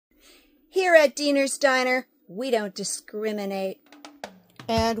Here at Diener's Diner, we don't discriminate.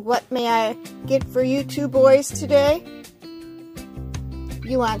 And what may I get for you two boys today?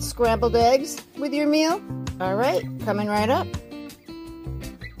 You want scrambled eggs with your meal? All right, coming right up.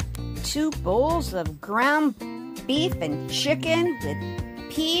 2 bowls of ground beef and chicken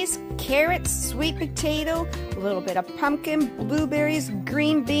with peas, carrots, sweet potato, a little bit of pumpkin, blueberries,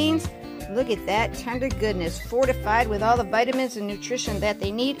 green beans. Look at that tender goodness, fortified with all the vitamins and nutrition that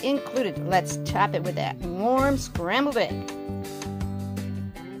they need included. Let's top it with that warm scrambled egg.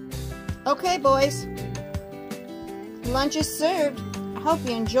 Okay, boys, lunch is served. I hope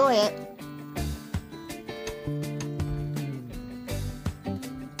you enjoy it.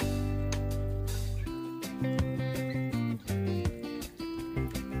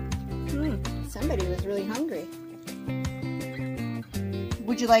 Somebody was really hungry.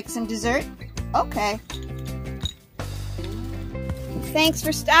 Would you like some dessert? Okay. Thanks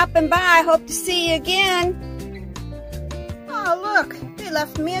for stopping by. Hope to see you again. Oh, look, they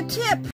left me a tip.